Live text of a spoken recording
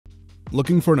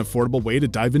Looking for an affordable way to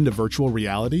dive into virtual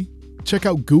reality? Check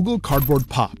out Google Cardboard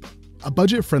Pop, a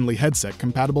budget-friendly headset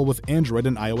compatible with Android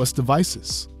and iOS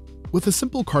devices. With a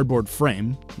simple cardboard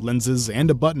frame, lenses,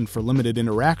 and a button for limited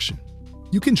interaction,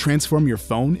 you can transform your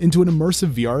phone into an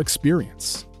immersive VR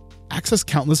experience. Access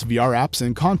countless VR apps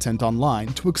and content online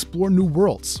to explore new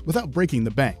worlds without breaking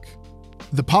the bank.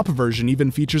 The Pop version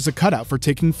even features a cutout for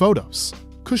taking photos,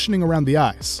 cushioning around the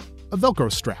eyes, a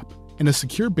Velcro strap, and a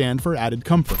secure band for added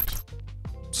comfort.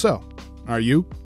 So, are you